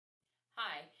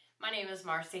Hi, my name is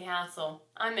Marcie H.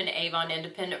 I'm an Avon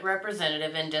Independent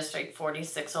Representative in District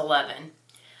 4611.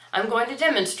 I'm going to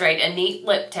demonstrate a neat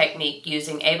lip technique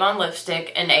using Avon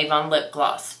lipstick and Avon lip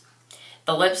gloss.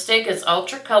 The lipstick is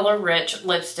Ultra Color Rich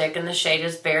lipstick and the shade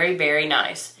is Berry Berry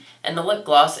Nice. And the lip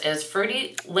gloss is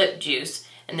Fruity Lip Juice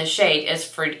and the shade is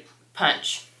Fruit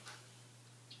Punch.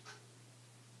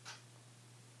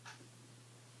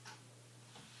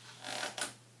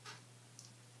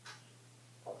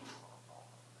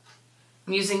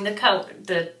 I'm using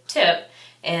the tip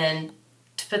and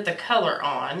to put the color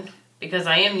on because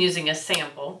I am using a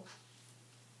sample.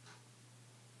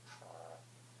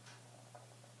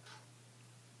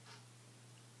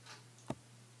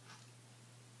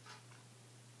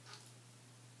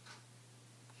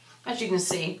 As you can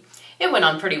see, it went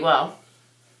on pretty well,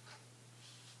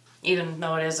 even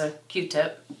though it is a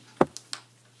Q-tip.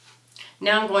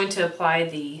 Now I'm going to apply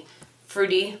the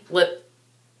Fruity Lip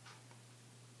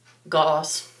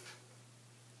Gloss.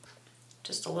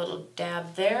 Just a little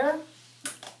dab there.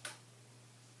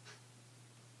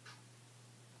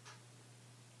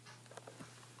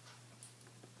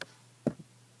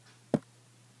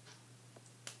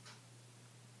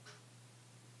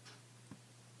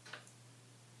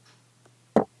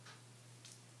 A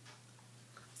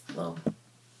little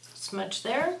smudge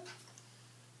there.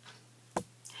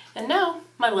 And now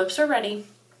my lips are ready.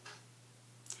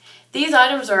 These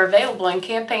items are available in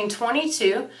Campaign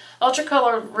 22. Ultra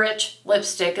Color Rich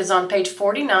Lipstick is on page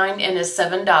 49 and is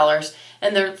 $7.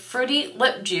 And the Fruity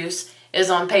Lip Juice is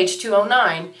on page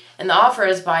 209. And the offer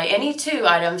is buy any 2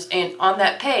 items on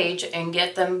that page and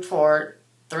get them for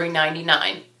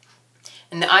 $3.99.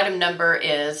 And the item number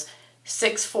is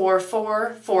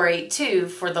 644482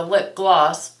 for the lip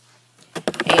gloss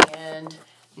and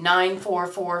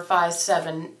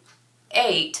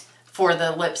 944578 for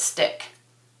the lipstick.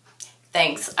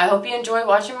 Thanks. I hope you enjoy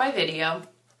watching my video.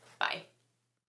 Bye.